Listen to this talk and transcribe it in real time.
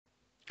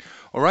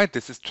All right,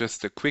 this is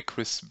just a quick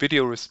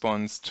video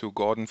response to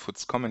Gordon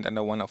Foot's comment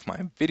under one of my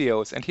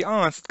videos, and he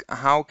asked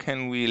how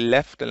can we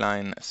left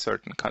align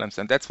certain columns,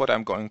 and that's what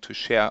I'm going to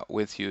share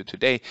with you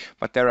today.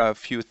 But there are a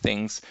few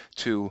things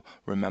to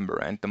remember,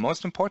 and the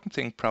most important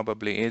thing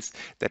probably is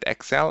that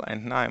Excel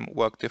and KNIME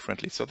work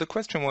differently. So the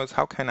question was,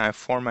 how can I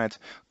format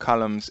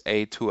columns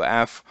A to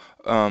F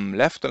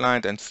left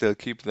aligned and still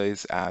keep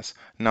these as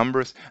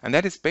numbers? And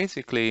that is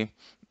basically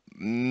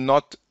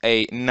not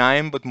a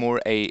KNIME but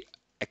more a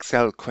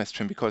Excel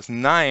question, because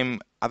KNIME,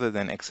 other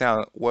than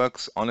Excel,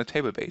 works on a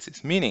table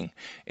basis, meaning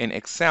in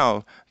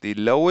Excel the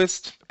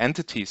lowest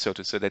entity, so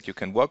that you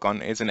can work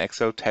on, is an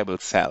Excel table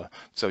cell.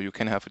 So you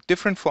can have a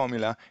different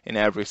formula in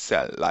every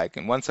cell. Like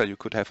in one cell you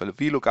could have a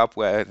VLOOKUP,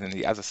 whereas in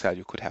the other cell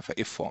you could have an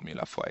if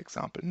formula, for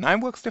example.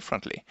 KNIME works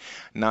differently.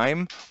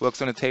 KNIME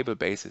works on a table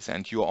basis,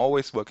 and you're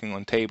always working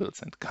on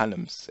tables and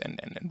columns and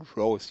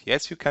rows.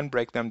 Yes, you can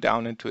break them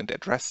down into and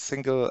address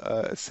single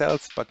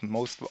cells, but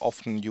most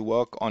often you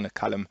work on a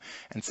column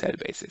and cell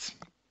basis.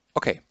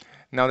 Okay,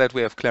 now that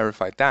we have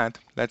clarified that,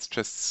 let's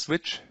just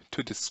switch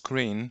to the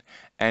screen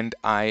and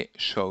I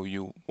show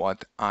you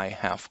what I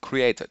have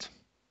created.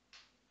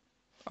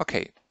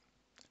 Okay,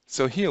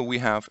 so here we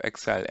have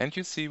Excel, and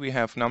you see we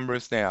have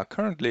numbers. They are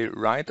currently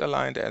right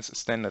aligned as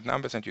standard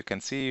numbers, and you can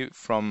see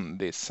from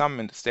the sum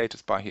in the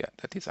status bar here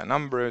that these are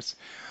numbers,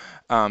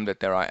 that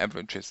there are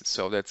averages.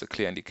 So that's a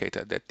clear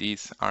indicator that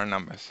these are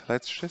numbers.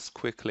 Let's just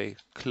quickly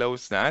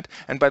close that.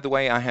 And by the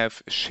way, I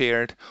have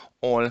shared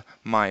all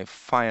my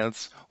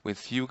files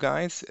with you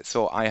guys.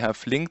 So I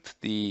have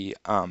linked the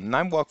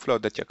KNIME workflow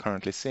that you're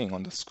currently seeing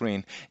on the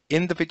screen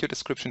in the video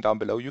description down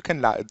below. You can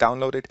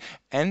download it,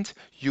 and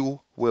you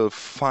will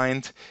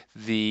find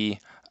the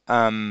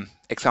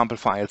example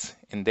files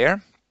in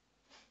there.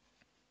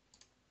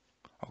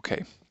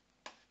 Okay.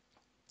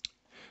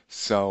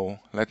 So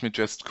let me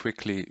just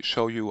quickly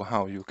show you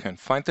how you can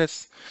find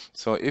this.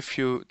 So if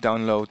you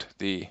download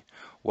the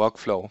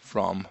workflow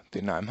from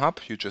the KNIME Hub,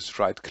 you just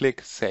right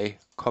click, say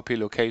copy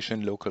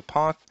location, local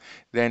path,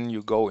 then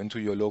you go into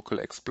your local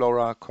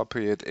explorer,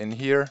 copy it in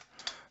here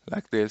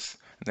like this,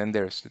 and then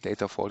there's the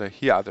data folder.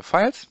 Here are the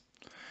files.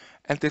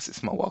 And this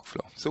is my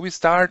workflow. So we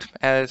start,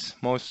 as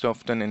most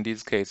often in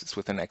these cases,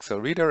 with an Excel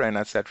reader, and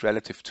I set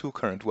relative to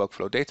current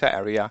workflow data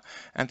area,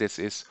 and this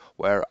is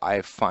where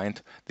I find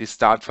the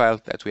start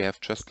file that we have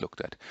just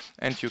looked at.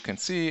 And you can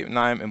see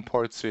KNIME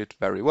imports it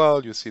very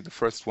well. You see the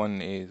first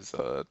one is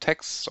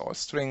text or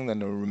string, then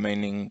the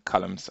remaining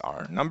columns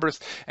are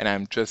numbers, and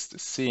I'm just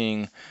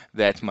seeing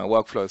that my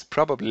workflow is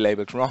probably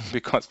labeled wrong,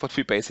 because what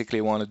we basically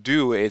want to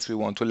do is we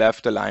want to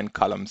left align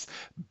columns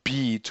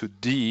B to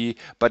D,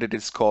 but it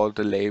is called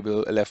the label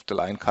left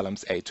align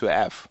columns A to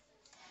F.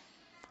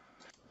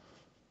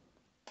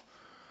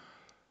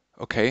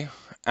 Okay,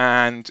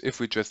 and if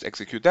we just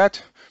execute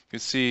that, you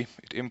see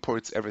it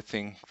imports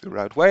everything the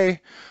right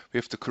way. We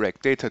have the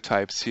correct data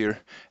types here.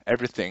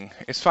 Everything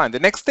is fine. The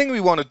next thing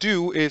we want to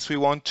do is we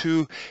want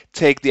to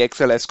take the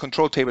XLS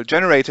control table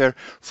generator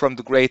from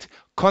the great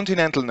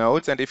Continental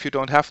nodes, and if you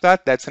don't have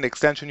that, that's an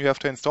extension you have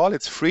to install.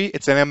 It's free.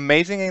 It's an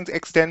amazing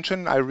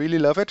extension. I really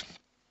love it.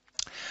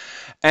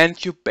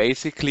 And you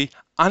basically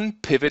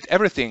unpivot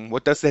everything.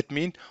 What does that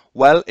mean?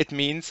 Well, it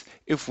means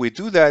if we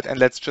do that, and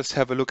let's just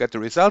have a look at the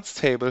results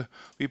table,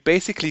 we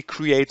basically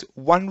create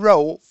one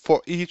row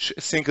for each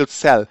single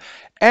cell,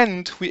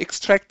 and we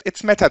extract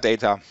its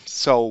metadata.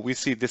 So we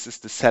see this is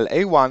the cell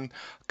A1,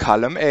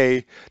 column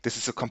A, this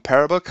is a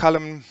comparable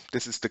column,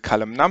 this is the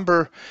column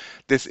number,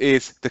 this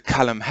is the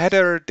column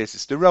header, this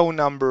is the row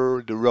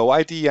number, the row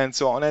ID, and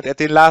so on. And at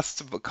the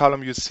last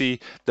column you see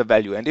the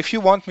value. And if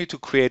you want me to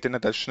create an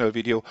additional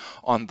video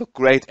on the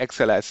great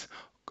XLS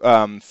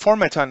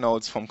formatter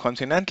nodes from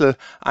Continental,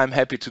 I'm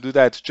happy to do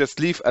that. Just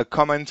leave a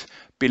comment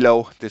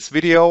below this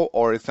video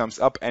or a thumbs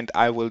up and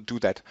I will do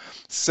that.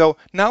 So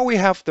now we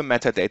have the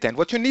metadata, and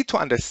what you need to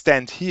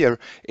understand here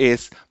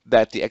is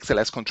that the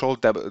XLS control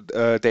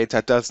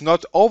data does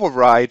not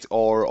override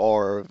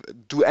or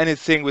do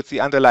anything with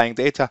the underlying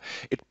data.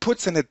 It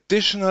puts an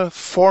additional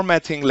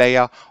formatting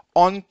layer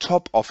on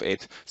top of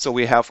it. So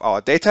we have our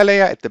data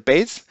layer at the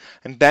base,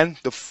 and then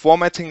the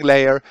formatting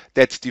layer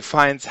that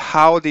defines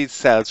how these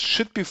cells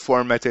should be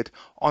formatted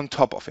on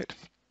top of it.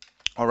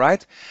 All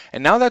right,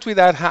 and now that we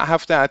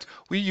have that,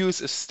 we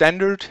use a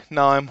standard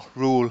KNIME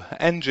rule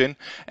engine,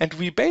 and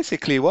we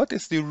basically, what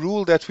is the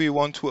rule that we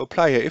want to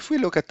apply here? If we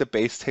look at the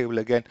base table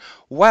again,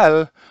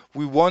 well,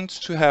 we want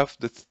to have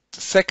the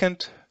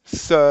second,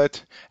 third,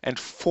 and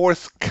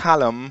fourth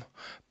column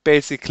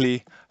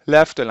basically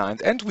left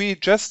aligned, and we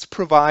just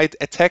provide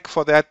a tag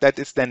for that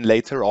is then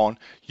later on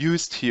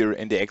used here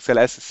in the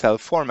XLS cell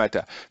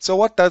formatter. So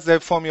what does the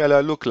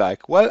formula look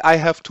like? Well, I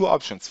have two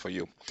options for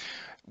you.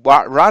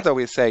 Rather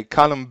we say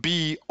column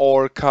B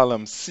or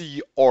column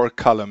C or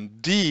column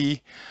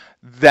D,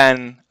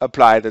 then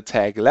apply the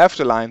tag left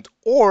aligned,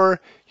 or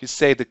you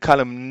say the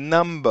column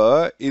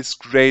number is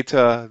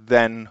greater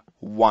than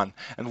 1.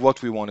 And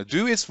what we want to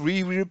do is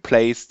we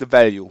replace the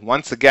value.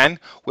 Once again,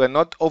 we're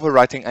not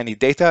overwriting any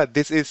data.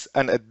 This is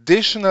an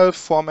additional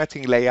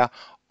formatting layer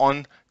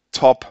on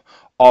top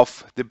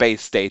of the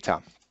base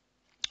data.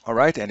 All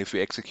right, and if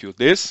we execute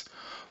this,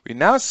 we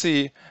now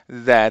see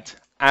that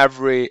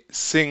every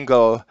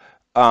single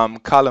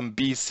column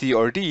B, C,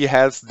 or D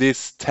has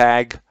this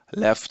tag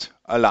left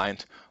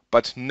aligned,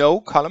 but no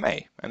column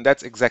A. And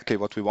that's exactly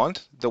what we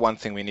want. The one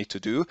thing we need to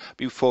do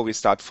before we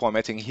start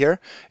formatting here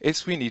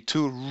is we need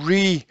to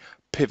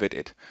re-pivot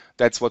it.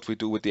 That's what we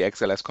do with the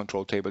XLS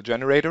control table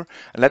generator.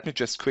 And let me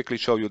just quickly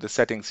show you the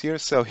settings here.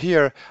 So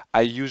here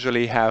I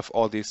usually have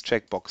all these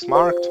checkbox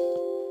marked,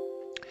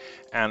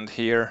 and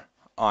here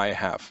I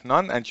have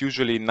none, and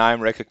usually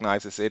KNIME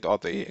recognizes it, or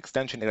the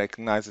extension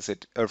recognizes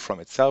it from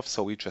itself,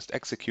 so we just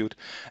execute.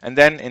 And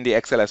then in the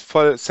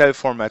XLS cell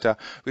formatter,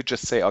 we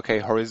just say, okay,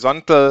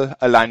 horizontal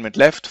alignment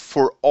left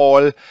for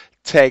all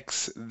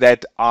tags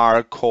that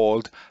are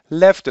called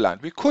left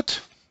aligned. We could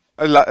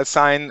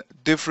assign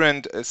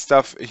different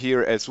stuff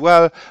here as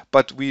well,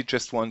 but we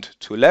just want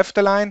to left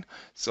align,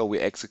 so we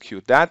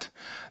execute that.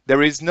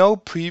 There is no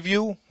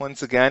preview.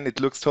 Once again,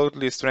 it looks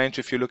totally strange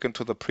if you look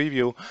into the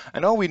preview,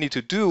 and all we need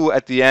to do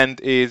at the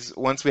end is,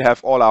 once we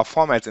have all our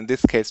formats, in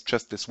this case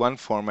just this one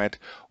format,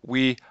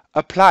 we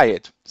apply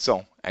it.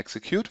 So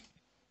execute,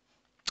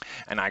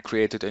 and I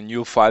created a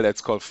new file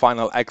that's called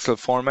final XL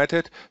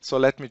formatted. So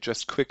let me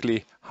just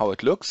quickly how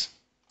it looks.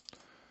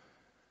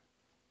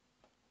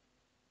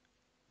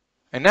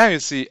 And now you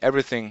see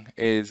everything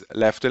is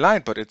left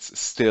aligned, but it's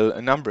still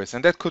numbers.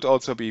 And that could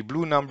also be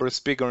blue numbers,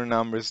 bigger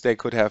numbers, they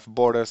could have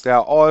borders. There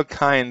are all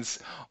kinds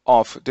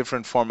of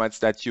different formats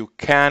that you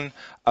can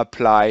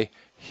apply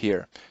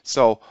here.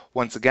 So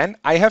once again,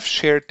 I have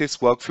shared this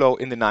workflow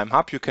in the KNIME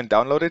Hub. You can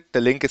download it. The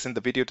link is in the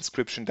video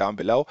description down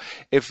below.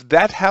 If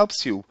that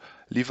helps you,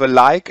 leave a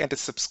like and a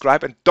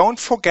subscribe, and don't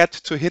forget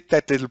to hit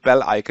that little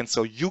bell icon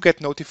so you get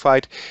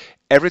notified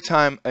every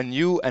time a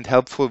new and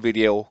helpful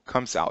video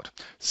comes out.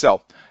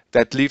 So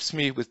that leaves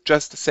me with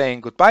just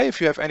saying goodbye. If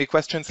you have any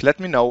questions,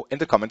 let me know in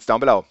the comments down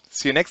below.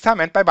 See you next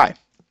time, and bye-bye.